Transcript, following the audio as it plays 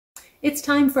It's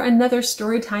time for another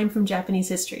story time from Japanese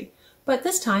history. But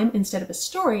this time, instead of a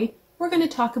story, we're going to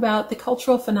talk about the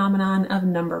cultural phenomenon of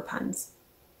number puns.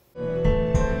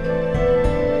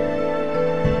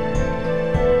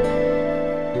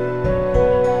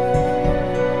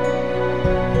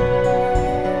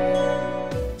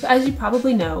 So as you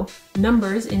probably know,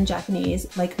 numbers in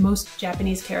Japanese, like most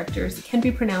Japanese characters, can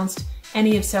be pronounced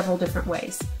any of several different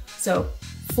ways. So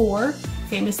 4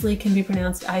 famously can be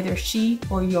pronounced either shi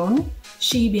or yon,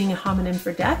 shi being a homonym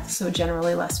for death, so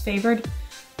generally less favored.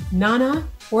 Nana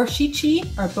or shichi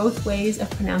are both ways of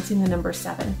pronouncing the number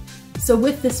 7. So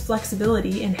with this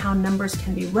flexibility in how numbers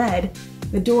can be read,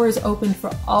 the door is open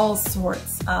for all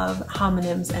sorts of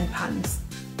homonyms and puns.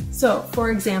 So,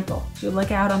 for example, if you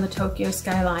look out on the Tokyo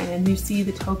skyline and you see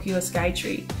the Tokyo sky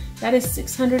tree, that is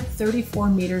 634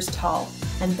 meters tall,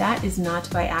 and that is not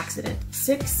by accident.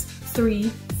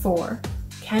 634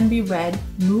 can be read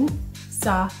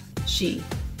Musashi,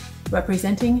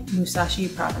 representing Musashi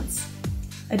province.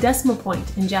 A decimal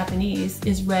point in Japanese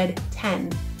is read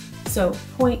 10, so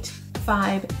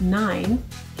 0.59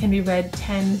 can be read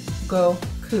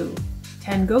Tengoku.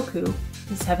 Tengoku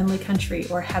is heavenly country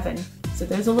or heaven, so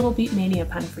there's a little Beatmania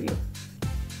pun for you.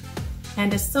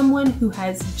 And as someone who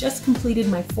has just completed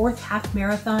my 4th half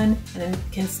marathon and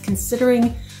is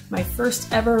considering my first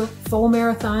ever full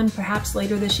marathon perhaps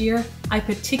later this year, I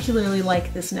particularly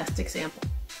like this next example.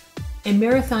 A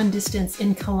marathon distance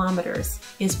in kilometers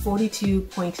is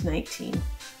 42.19.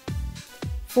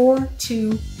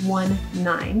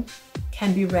 4219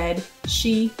 can be read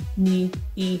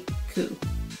shi-ni-iku,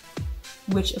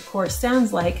 which of course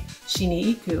sounds like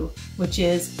shini-iku, which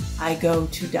is I go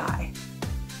to die.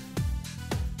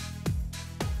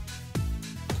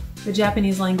 The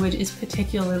Japanese language is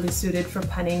particularly suited for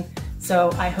punning,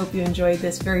 so I hope you enjoyed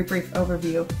this very brief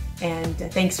overview, and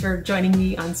thanks for joining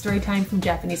me on Storytime from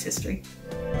Japanese History.